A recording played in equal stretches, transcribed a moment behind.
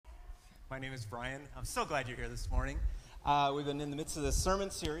My name is Brian. I'm so glad you're here this morning. We've been in the midst of this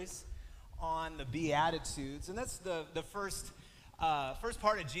sermon series on the Beatitudes, and that's the first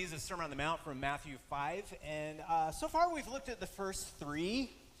part of Jesus' Sermon on the Mount from Matthew 5. And so far we've looked at the first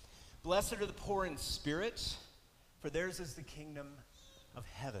three. Blessed are the poor in spirit, for theirs is the kingdom of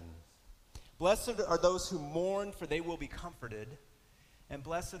heaven. Blessed are those who mourn, for they will be comforted. And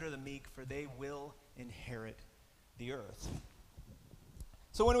blessed are the meek, for they will inherit the earth.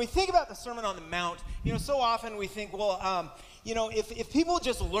 So when we think about the Sermon on the Mount, so often we think, well, if people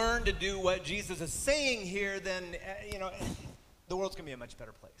just learn to do what Jesus is saying here, then, the world's going to be a much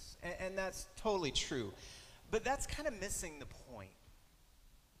better place. And that's totally true. But that's kind of missing the point.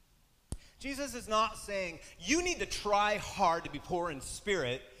 Jesus is not saying, you need to try hard to be poor in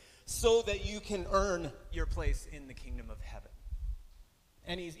spirit so that you can earn your place in the kingdom of heaven.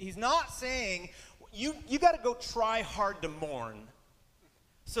 And he's not saying, you got to go try hard to mourn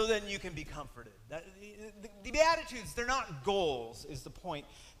so then you can be comforted. The Beatitudes, they're not goals, is the point.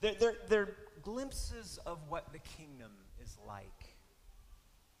 They're glimpses of what the kingdom is like.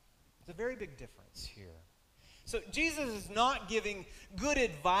 It's a very big difference here. So Jesus is not giving good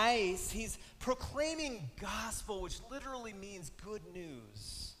advice. He's proclaiming gospel, which literally means good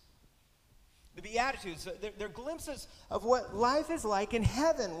news. The Beatitudes, they're glimpses of what life is like in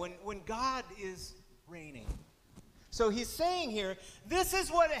heaven when God is reigning. So he's saying here, this is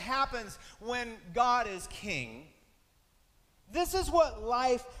what happens when God is king. This is what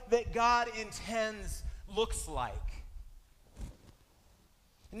life that God intends looks like.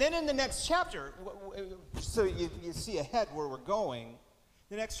 And then in the next chapter, so you see ahead where we're going,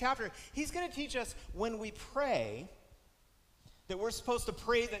 the next chapter, he's going to teach us when we pray that we're supposed to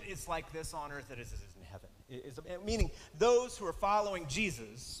pray that it's like this on earth that it is in heaven. Meaning those who are following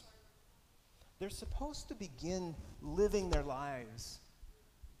Jesus, they're supposed to begin living their lives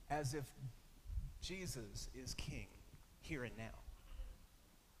as if Jesus is king here and now.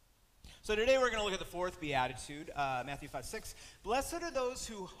 So today we're going to look at the fourth beatitude, Matthew 5:6. Blessed are those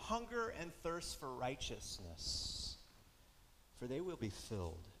who hunger and thirst for righteousness, for they will be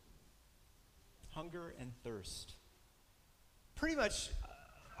filled. Hunger and thirst. Pretty much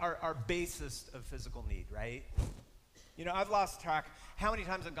our basest of physical need, right? I've lost track how many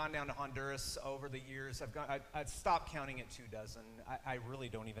times I've gone down to Honduras over the years. I've stopped counting at 24. I really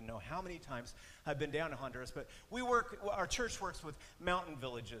don't even know how many times I've been down to Honduras. But our church works with mountain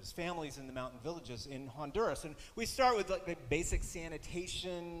villages, families in the mountain villages in Honduras. And we start with like the basic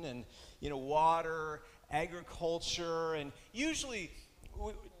sanitation and, water, agriculture. And usually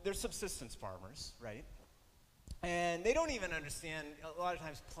they're subsistence farmers, right? And they don't even understand, a lot of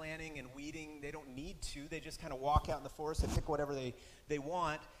times, planting and weeding. They don't need to. They just kind of walk out in the forest and pick whatever they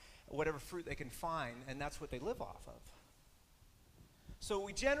want, whatever fruit they can find, and that's what they live off of. So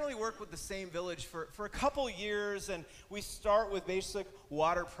we generally work with the same village for a couple years, and we start with basic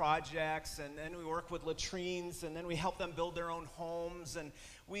water projects, and then we work with latrines, and then we help them build their own homes, and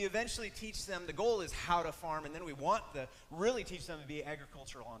we eventually teach them, the goal is how to farm, and then we want to really teach them to be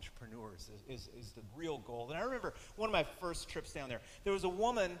agricultural entrepreneurs is the real goal. And I remember one of my first trips down there was a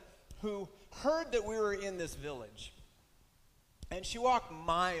woman who heard that we were in this village, and she walked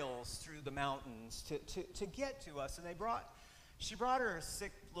miles through the mountains to get to us, and she brought her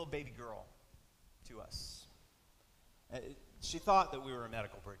sick little baby girl to us. She thought that we were a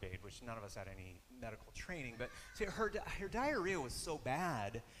medical brigade, which none of us had any medical training. But see, her diarrhea was so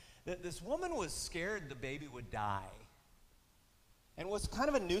bad that this woman was scared the baby would die. And it was kind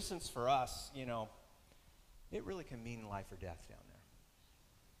of a nuisance for us, It really can mean life or death down there.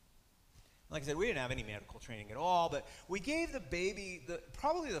 Like I said, we didn't have any medical training at all, but we gave the baby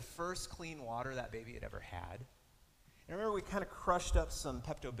probably the first clean water that baby had ever had. I remember we kind of crushed up some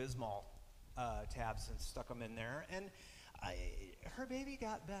Pepto-Bismol tabs and stuck them in there, and her baby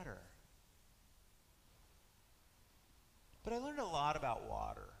got better. But I learned a lot about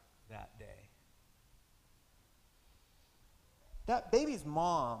water that day. That baby's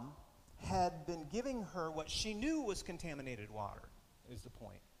mom had been giving her what she knew was contaminated water, is the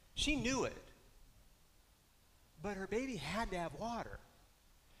point. She knew it. But her baby had to have water.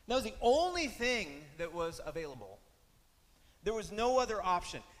 That was the only thing that was available. There was no other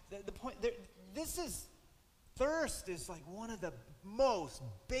option. The point, thirst is like one of the most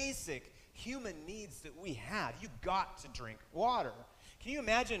basic human needs that we have. You got to drink water. Can you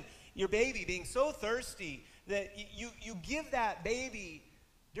imagine your baby being so thirsty that you give that baby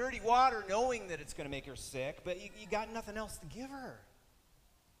dirty water knowing that it's going to make her sick, but you got nothing else to give her?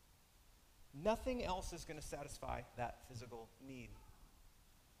 Nothing else is going to satisfy that physical need.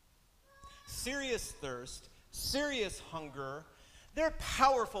 Serious thirst, serious hunger, They're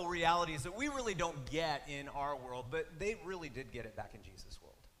powerful realities that we really don't get in our world, but they really did get it back in Jesus'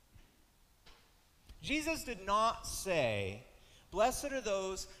 world. Jesus did not say, "Blessed are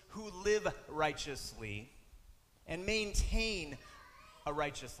those who live righteously and maintain a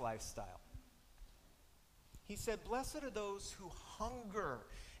righteous lifestyle." He said, "Blessed are those who hunger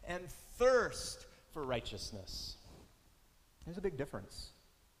and thirst for righteousness." There's a big difference.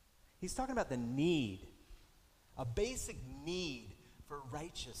 He's talking about the need, a basic need for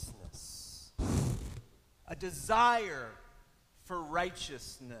righteousness, a desire for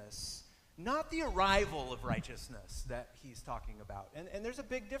righteousness, not the arrival of righteousness that he's talking about. And there's a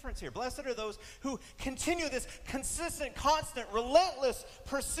big difference here. Blessed are those who continue this consistent, constant, relentless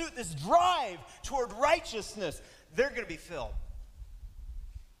pursuit, this drive toward righteousness. They're going to be filled.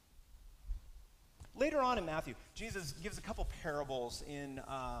 Later on in Matthew, Jesus gives a couple parables in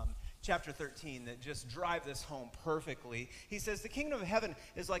chapter 13 that just drive this home perfectly. He says, the kingdom of heaven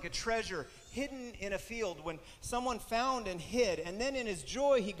is like a treasure hidden in a field when someone found and hid, and then in his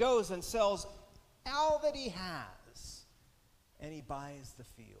joy he goes and sells all that he has, and he buys the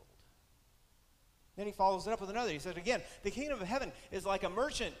field. Then he follows it up with another. He says again, the kingdom of heaven is like a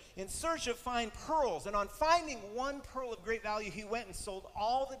merchant in search of fine pearls, and on finding one pearl of great value, he went and sold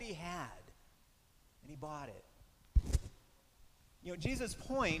all that he had, and he bought it. You know, Jesus'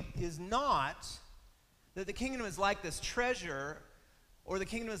 point is not that the kingdom is like this treasure or the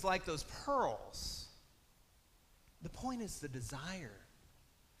kingdom is like those pearls. The point is the desire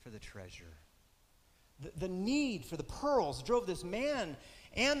for the treasure. The need for the pearls drove this man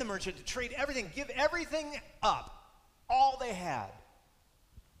and the merchant to trade everything, give everything up, all they had,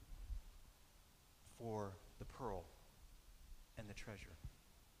 for the pearl and the treasure.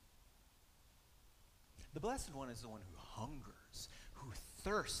 The blessed one is the one who hungers, who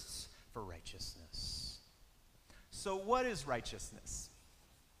thirsts for righteousness. So what is righteousness?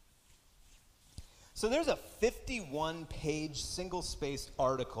 So there's a 51-page single-spaced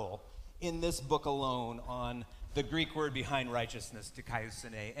article in this book alone on the Greek word behind righteousness,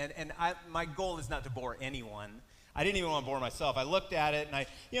 dikaiosune. And my goal is not to bore anyone. I didn't even want to bore myself. I looked at it,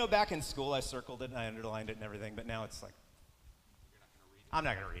 and back in school, I circled it and I underlined it and everything, but now it's like, I'm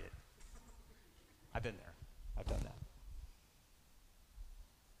not going to read it. I've been there. I've done that.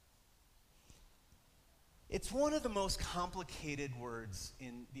 It's one of the most complicated words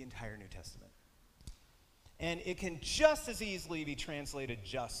in the entire New Testament. And it can just as easily be translated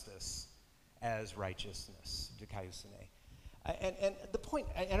justice as righteousness, dikaiosune. And the point,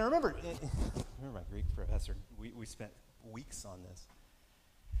 and I remember my Greek professor, we spent weeks on this.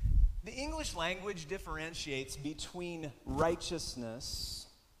 The English language differentiates between righteousness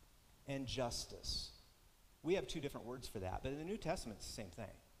and justice. We have two different words for that, but in the New Testament, it's the same thing.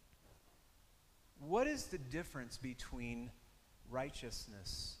 What is the difference between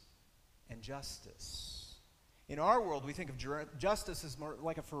righteousness and justice? In our world, we think of justice as more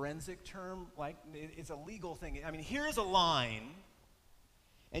like a forensic term, like it's a legal thing. I mean, here's a line,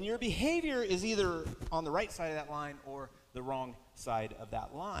 and your behavior is either on the right side of that line or the wrong side of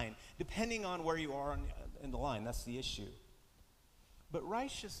that line, depending on where you are in the line. That's the issue. But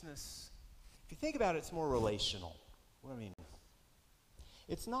righteousness, if you think about it, it's more relational. What do I mean?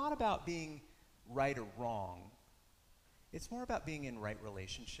 It's not about being right or wrong. It's more about being in right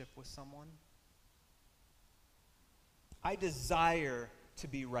relationship with someone. I desire to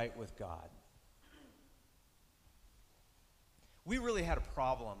be right with God. We really had a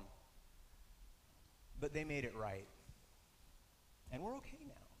problem, but they made it right. And we're okay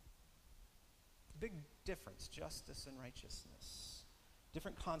now. Big difference, justice and righteousness.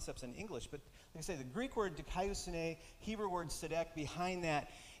 Different concepts in English, but like I say, the Greek word dikaiosune, Hebrew word tzedek, behind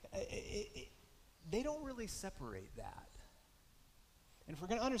that, they don't really separate that. And if we're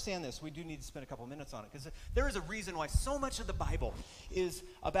going to understand this, we do need to spend a couple minutes on it, because there is a reason why so much of the Bible is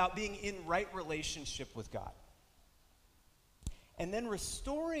about being in right relationship with God. And then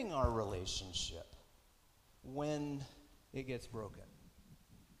restoring our relationship when it gets broken.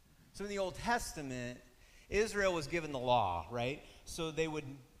 So in the Old Testament, Israel was given the law, right? So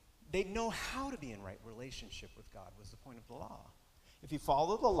they'd know how to be in right relationship with God was the point of the law. If you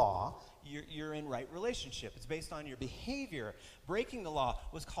follow the law, you're in right relationship. It's based on your behavior. Breaking the law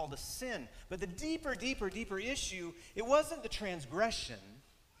was called a sin. But the deeper issue, it wasn't the transgression.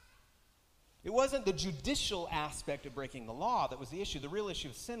 It wasn't the judicial aspect of breaking the law that was the issue. The real issue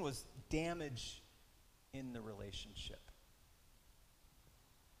of sin was damage in the relationship.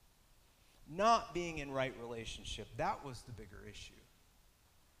 Not being in right relationship, that was the bigger issue.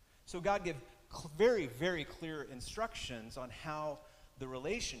 So God gave very, very clear instructions on how the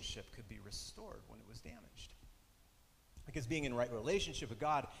relationship could be restored when it was damaged. Because being in right relationship with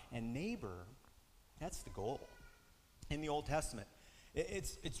God and neighbor, that's the goal. In the Old Testament,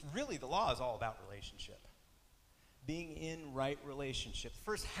 it's really, the law is all about relationship. Being in right relationship. The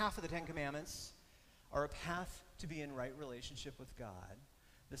first half of the Ten Commandments are a path to be in right relationship with God.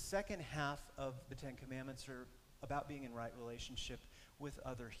 The second half of the Ten Commandments are about being in right relationship with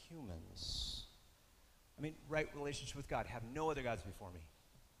other humans. I mean, right relationship with God. Have no other gods before me.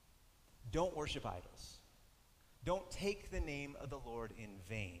 Don't worship idols. Don't take the name of the Lord in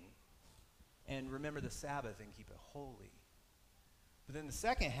vain. And remember the Sabbath and keep it holy. But then the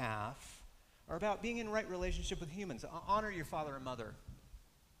second half are about being in right relationship with humans. Honor your father and mother.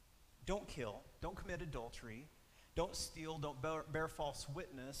 Don't kill. Don't commit adultery. Don't steal. Don't bear false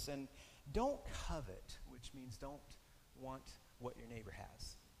witness. And don't covet, which means don't want what your neighbor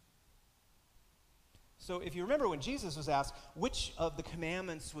has. So if you remember when Jesus was asked which of the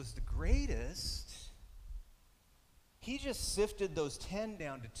commandments was the greatest, he just sifted those 10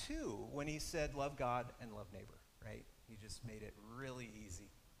 down to 2 when he said love God and love neighbor, right? He just made it really easy.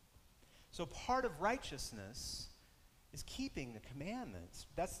 So part of righteousness is keeping the commandments.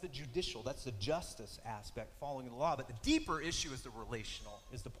 That's the judicial, that's the justice aspect, following the law. But the deeper issue is the relational,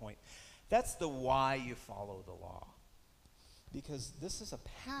 is the point. That's the why you follow the law. Because this is a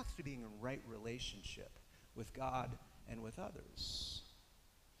path to being in right relationship with God and with others.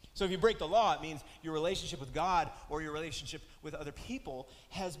 So if you break the law, it means your relationship with God or your relationship with other people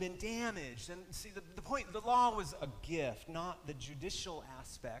has been damaged. And see, the point, the law was a gift, not the judicial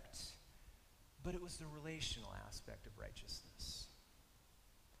aspect, but it was the relational aspect of righteousness.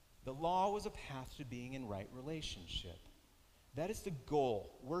 The law was a path to being in right relationship. That is the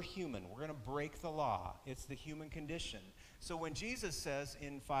goal. We're human. We're going to break the law. It's the human condition. So when Jesus says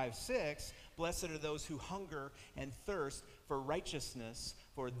in 5:6, blessed are those who hunger and thirst for righteousness,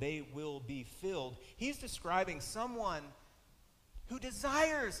 for they will be filled, he's describing someone who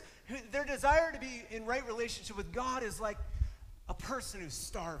desires, their desire to be in right relationship with God is like a person who's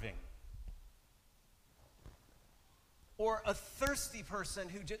starving. Or a thirsty person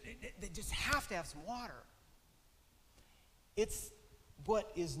who they just have to have some water. It's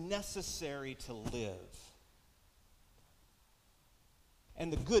what is necessary to live.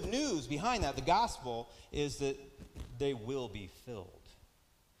 And the good news behind that, the gospel, is that they will be filled.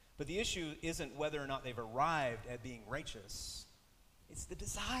 But the issue isn't whether or not they've arrived at being righteous. It's the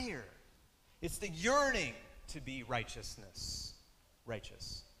desire. It's the yearning to be righteous.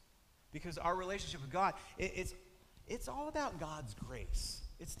 Because our relationship with God, it's all about God's grace.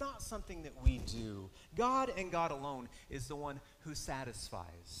 It's not something that we do. God and God alone is the one who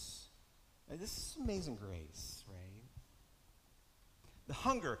satisfies. And this is amazing grace, right? The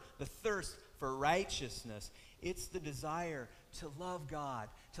hunger, the thirst for righteousness, it's the desire to love God,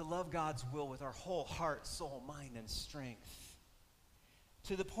 to love God's will with our whole heart, soul, mind, and strength.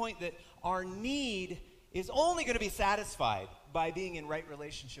 To the point that our need is only going to be satisfied by being in right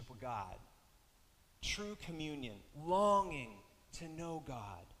relationship with God. True communion, longing to know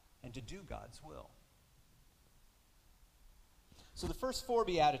God and to do God's will. So the first 4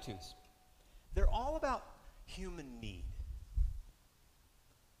 Beatitudes, they're all about human need.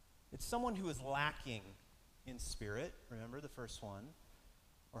 It's someone who is lacking in spirit, remember the first one,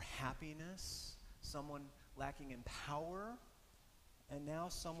 or happiness, someone lacking in power, and now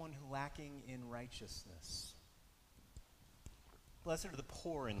someone who lacking in righteousness. Blessed are the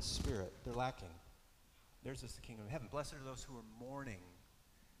poor in spirit, they're lacking. Theirs is the kingdom of heaven. Blessed are those who are mourning.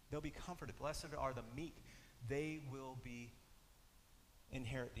 They'll be comforted. Blessed are the meek. They will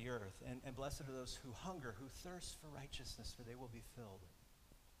inherit the earth. And blessed are those who hunger, who thirst for righteousness, for they will be filled.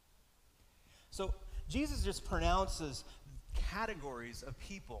 So Jesus just pronounces categories of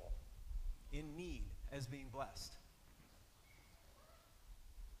people in need as being blessed.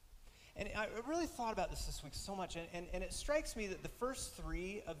 And I really thought about this week so much, and it strikes me that the first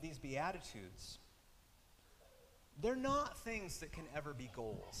 3 of these Beatitudes, they're not things that can ever be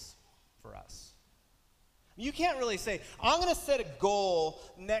goals for us. You can't really say, I'm going to set a goal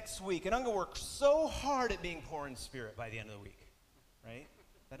next week, and I'm going to work so hard at being poor in spirit by the end of the week, right?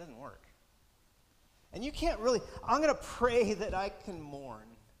 That doesn't work. And you can't really, I'm going to pray that I can mourn.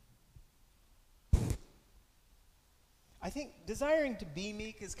 I think desiring to be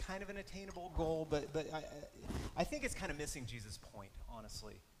meek is kind of an attainable goal, but I think it's kind of missing Jesus' point,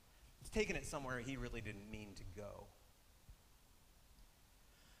 honestly. It's taken it somewhere he really didn't mean to go.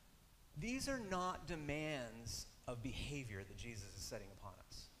 These are not demands of behavior that Jesus is setting upon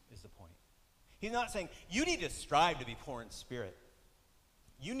us, is the point. He's not saying, you need to strive to be poor in spirit.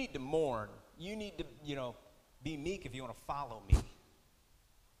 You need to mourn. You need to, be meek if you want to follow me.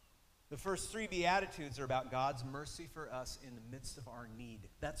 The first three Beatitudes are about God's mercy for us in the midst of our need.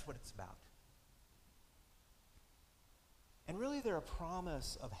 That's what it's about. And really, they're a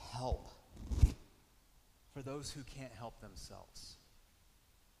promise of help for those who can't help themselves.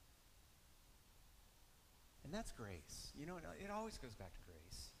 And that's grace. You know, it always goes back to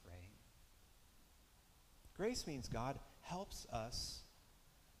grace, right? Grace means God helps us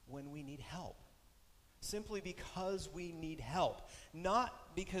when we need help. Simply because we need help, not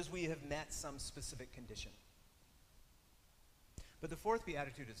because we have met some specific condition. But the fourth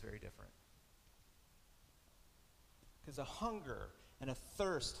beatitude is very different. Because a hunger and a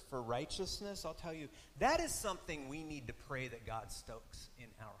thirst for righteousness, I'll tell you, that is something we need to pray that God stokes in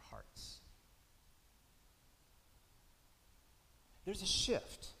our hearts. There's a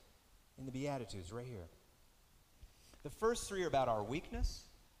shift in the Beatitudes right here. The first three are about our weakness,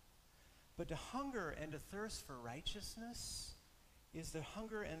 but to hunger and to thirst for righteousness is the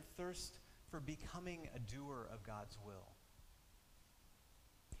hunger and thirst for becoming a doer of God's will.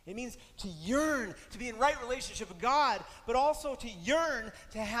 It means to yearn to be in right relationship with God, but also to yearn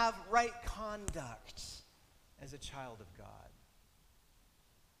to have right conduct as a child of God.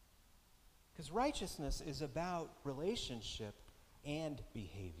 Because righteousness is about relationship and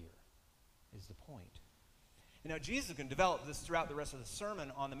behavior, is the point. And now Jesus can develop this throughout the rest of the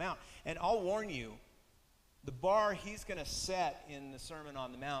Sermon on the Mount. And I'll warn you, the bar he's going to set in the Sermon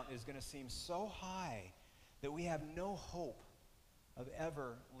on the Mount is going to seem so high that we have no hope of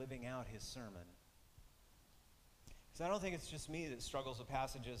ever living out his sermon. Because I don't think it's just me that struggles with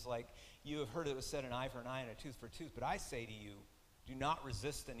passages like, you have heard it was said, an eye for an eye and a tooth for a tooth, but I say to you, do not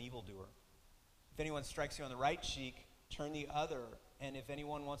resist an evildoer. If anyone strikes you on the right cheek, turn the other. And if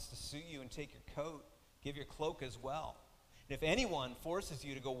anyone wants to sue you and take your coat, give your cloak as well. And if anyone forces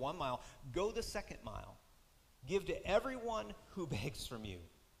you to go 1 mile, go the 2nd mile. Give to everyone who begs from you.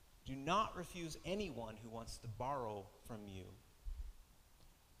 Do not refuse anyone who wants to borrow from you.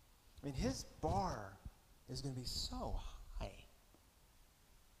 I mean, his bar is going to be so high.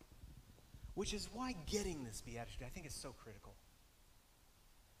 Which is why getting this beatitude, I think, is so critical.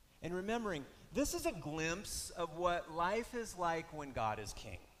 And remembering, this is a glimpse of what life is like when God is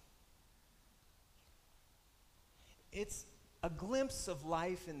king. It's a glimpse of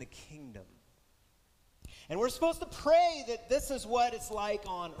life in the kingdom. And we're supposed to pray that this is what it's like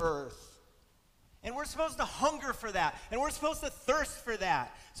on earth. And we're supposed to hunger for that. And we're supposed to thirst for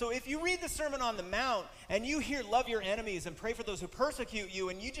that. So if you read the Sermon on the Mount and you hear love your enemies and pray for those who persecute you,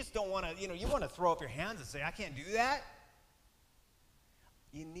 and you just don't want to, you want to throw up your hands and say, I can't do that.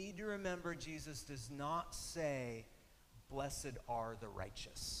 You need to remember Jesus does not say, blessed are the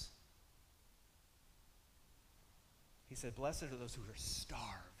righteous. He said, blessed are those who are starved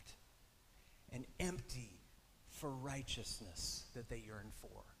and empty for righteousness that they yearn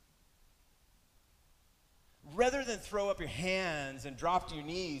for. Rather than throw up your hands and drop to your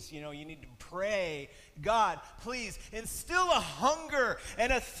knees, you need to pray, God, please instill a hunger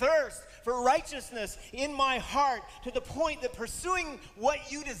and a thirst for righteousness in my heart to the point that pursuing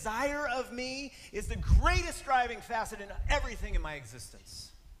what you desire of me is the greatest driving facet in everything in my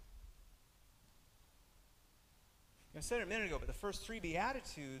existence. I said it a minute ago, but the first three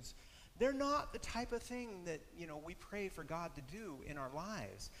Beatitudes, they're not the type of thing that, we pray for God to do in our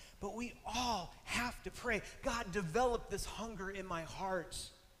lives. But we all have to pray, God, develop this hunger in my heart.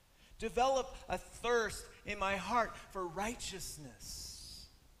 Develop a thirst in my heart for righteousness.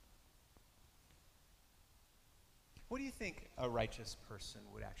 What do you think a righteous person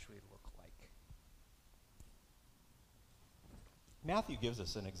would actually look like? Matthew gives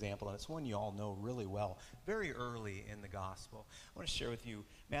us an example, and it's one you all know really well, very early in the gospel. I want to share with you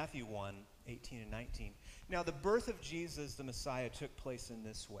Matthew 1, 18 and 19. Now, the birth of Jesus, the Messiah, took place in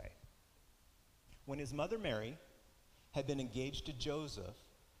this way. When his mother Mary had been engaged to Joseph,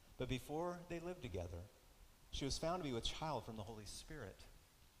 but before they lived together, she was found to be with child from the Holy Spirit.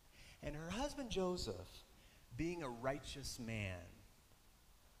 And her husband Joseph, being a righteous man,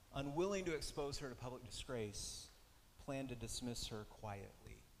 unwilling to expose her to public disgrace, planned to dismiss her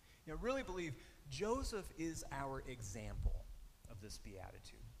quietly. I really believe Joseph is our example of this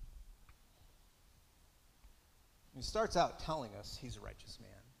beatitude. He starts out telling us he's a righteous man.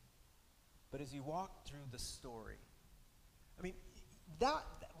 But as you walk through the story, that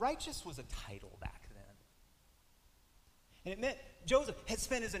righteous was a title back then. And it meant Joseph had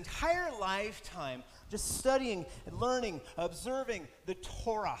spent his entire lifetime just studying and learning, observing the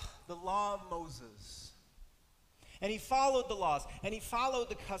Torah, the law of Moses. And he followed the laws, and he followed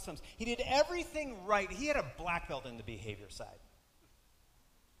the customs. He did everything right. He had a black belt in the behavior side.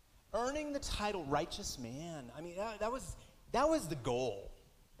 Earning the title righteous man, that was the goal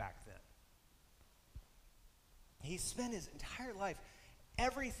back then. he spent his entire life,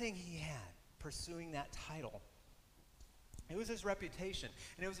 everything he had, pursuing that title. It was his reputation.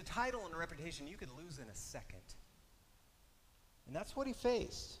 And it was a title and a reputation you could lose in a second. And that's what he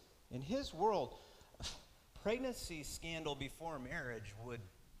faced. In his world, pregnancy scandal before marriage would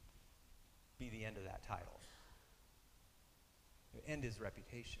be the end of that title. It would end his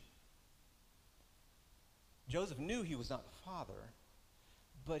reputation. Joseph knew he was not the father,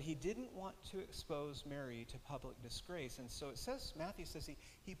 but he didn't want to expose Mary to public disgrace. And so it says, Matthew says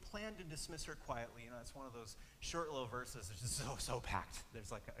he planned to dismiss her quietly. You know, it's one of those short little verses that's just so packed.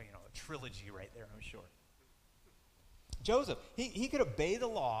 There's like a trilogy right there, I'm sure. Joseph, he could obey the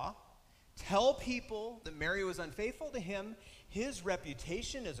law, tell people that Mary was unfaithful to him. His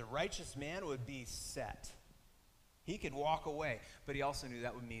reputation as a righteous man would be set. He could walk away, but he also knew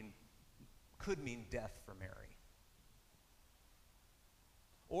that could mean death for Mary.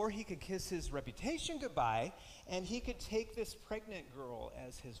 Or he could kiss his reputation goodbye, and he could take this pregnant girl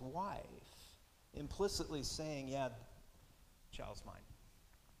as his wife, implicitly saying, yeah, the child's mine.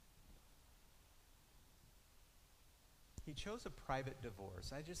 He chose a private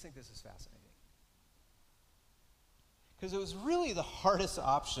divorce. I just think this is fascinating. Because it was really the hardest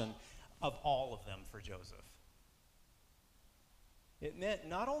option of all of them for Joseph. It meant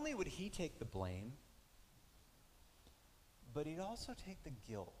not only would he take the blame, but he'd also take the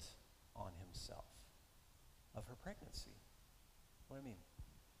guilt on himself of her pregnancy. What do I mean?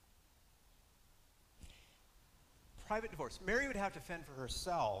 Private divorce. Mary would have to fend for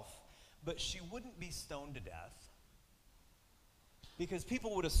herself, but she wouldn't be stoned to death because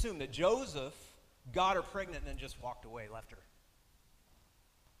people would assume that Joseph got her pregnant and then just walked away, left her.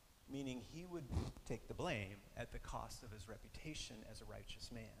 Meaning he would take the blame at the cost of his reputation as a righteous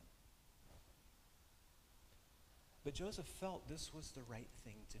man. But Joseph felt this was the right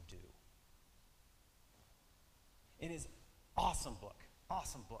thing to do. In his awesome book,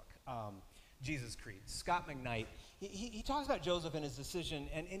 Jesus Creed, Scott McKnight, he talks about Joseph and his decision,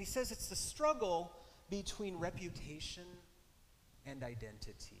 and he says it's the struggle between reputation and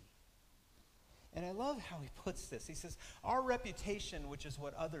identity. And I love how he puts this. He says, our reputation, which is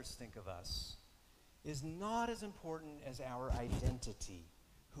what others think of us, is not as important as our identity,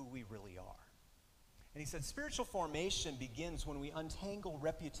 who we really are. And he said, spiritual formation begins when we untangle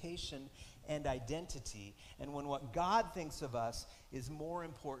reputation and identity, and when what God thinks of us is more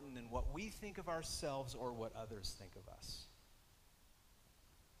important than what we think of ourselves or what others think of us.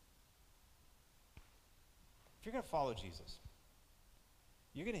 If you're going to follow Jesus,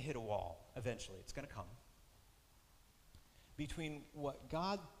 you're going to hit a wall eventually. It's going to come between what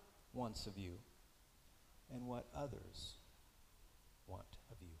God wants of you and what others want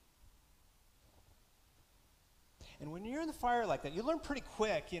of you. And when you're in the fire like that, you learn pretty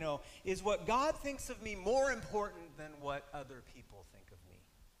quick, is what God thinks of me more important than what other people think of me?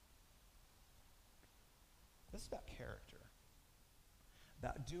 This is about character,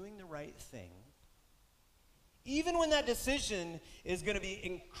 about doing the right thing, even when that decision is going to be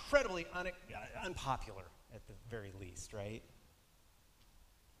incredibly unpopular at the very least, right?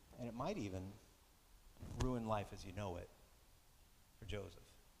 And it might even ruin life as you know it for Joseph.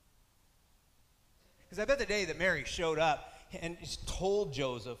 Because I bet the day that Mary showed up and told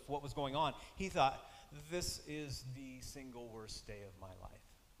Joseph what was going on, he thought, this is the single worst day of my life.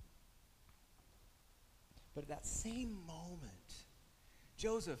 But at that same moment,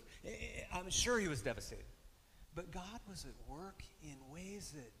 Joseph, I'm sure he was devastated. But God was at work in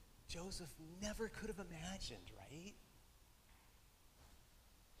ways that Joseph never could have imagined, right?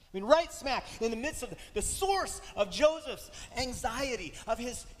 I mean, right smack in the midst of the source of Joseph's anxiety, of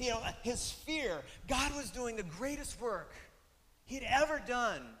his fear, God was doing the greatest work he'd ever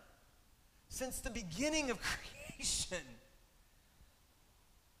done since the beginning of creation.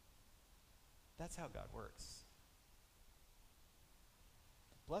 That's how God works.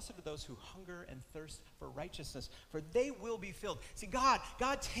 Blessed are those who hunger and thirst for righteousness, for they will be filled. See, God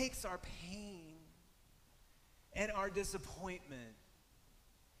takes our pain and our disappointment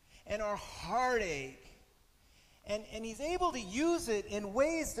and our heartache, and he's able to use it in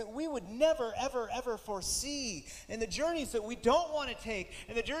ways that we would never, ever, ever foresee. And the journeys that we don't want to take,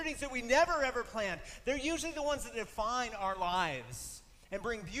 and the journeys that we never, ever planned, they're usually the ones that define our lives and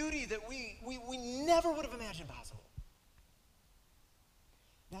bring beauty that we never would have imagined possible.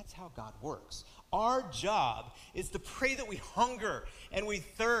 That's how God works. Our job is to pray that we hunger and we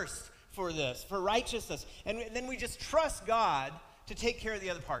thirst for this, for righteousness. And then we just trust God to take care of the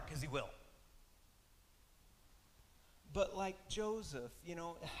other part, because he will. But like Joseph,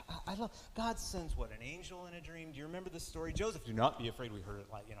 I love, God sends an angel in a dream. Do you remember this story? Joseph, do not be afraid. We heard it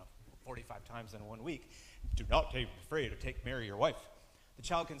 45 times in 1 week. do not be afraid to take Mary, your wife. The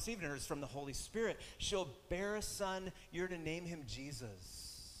child conceived in her is from the Holy Spirit. She'll bear a son. You're to name him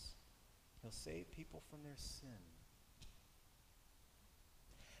Jesus. He'll save people from their sin.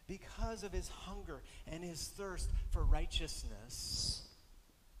 Because of his hunger and his thirst for righteousness,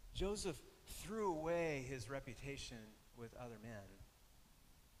 Joseph threw away his reputation with other men.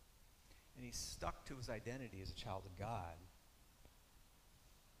 And he stuck to his identity as a child of God.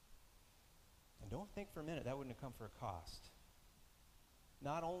 And don't think for a minute that wouldn't have come for a cost.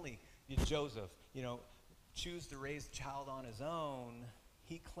 Not only did Joseph, choose to raise the child on his own,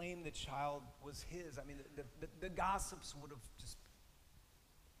 he claimed the child was his. I mean, the gossips would have just...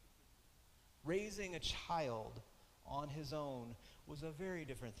 Raising a child on his own was a very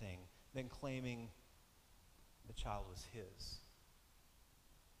different thing than claiming the child was his.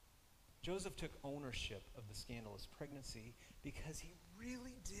 Joseph took ownership of the scandalous pregnancy because he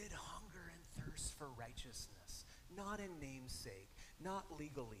really did hunger and thirst for righteousness, not in namesake, not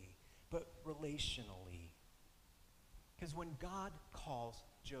legally, but relationally. Because when God calls,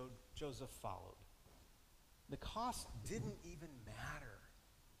 Joseph followed. The cost didn't even matter.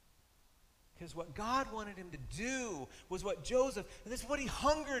 Because what God wanted him to do was what Joseph, and this is what he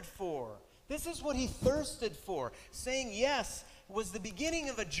hungered for. This is what he thirsted for. Saying yes was the beginning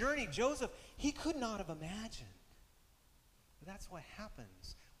of a journey Joseph, he could not have imagined. But that's what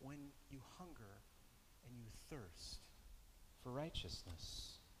happens when you hunger and you thirst for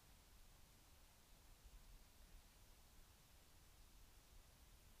righteousness.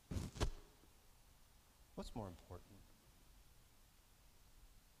 What's more important?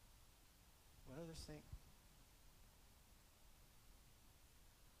 What others think?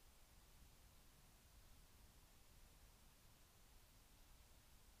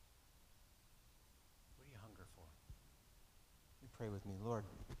 What do you hunger for? You pray with me. Lord,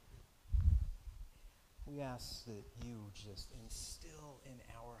 we ask that you just instill in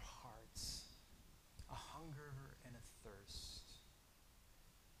our hearts a hunger and a thirst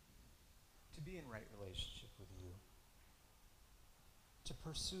to be in right relationship with you, to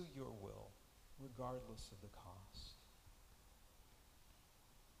pursue your will, regardless of the cost.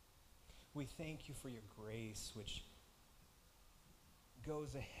 We thank you for your grace, which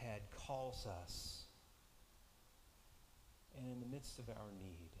goes ahead, calls us, and in the midst of our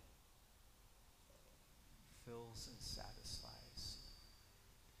need, fills and satisfies.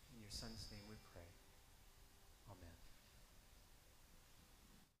 In your Son's name we pray.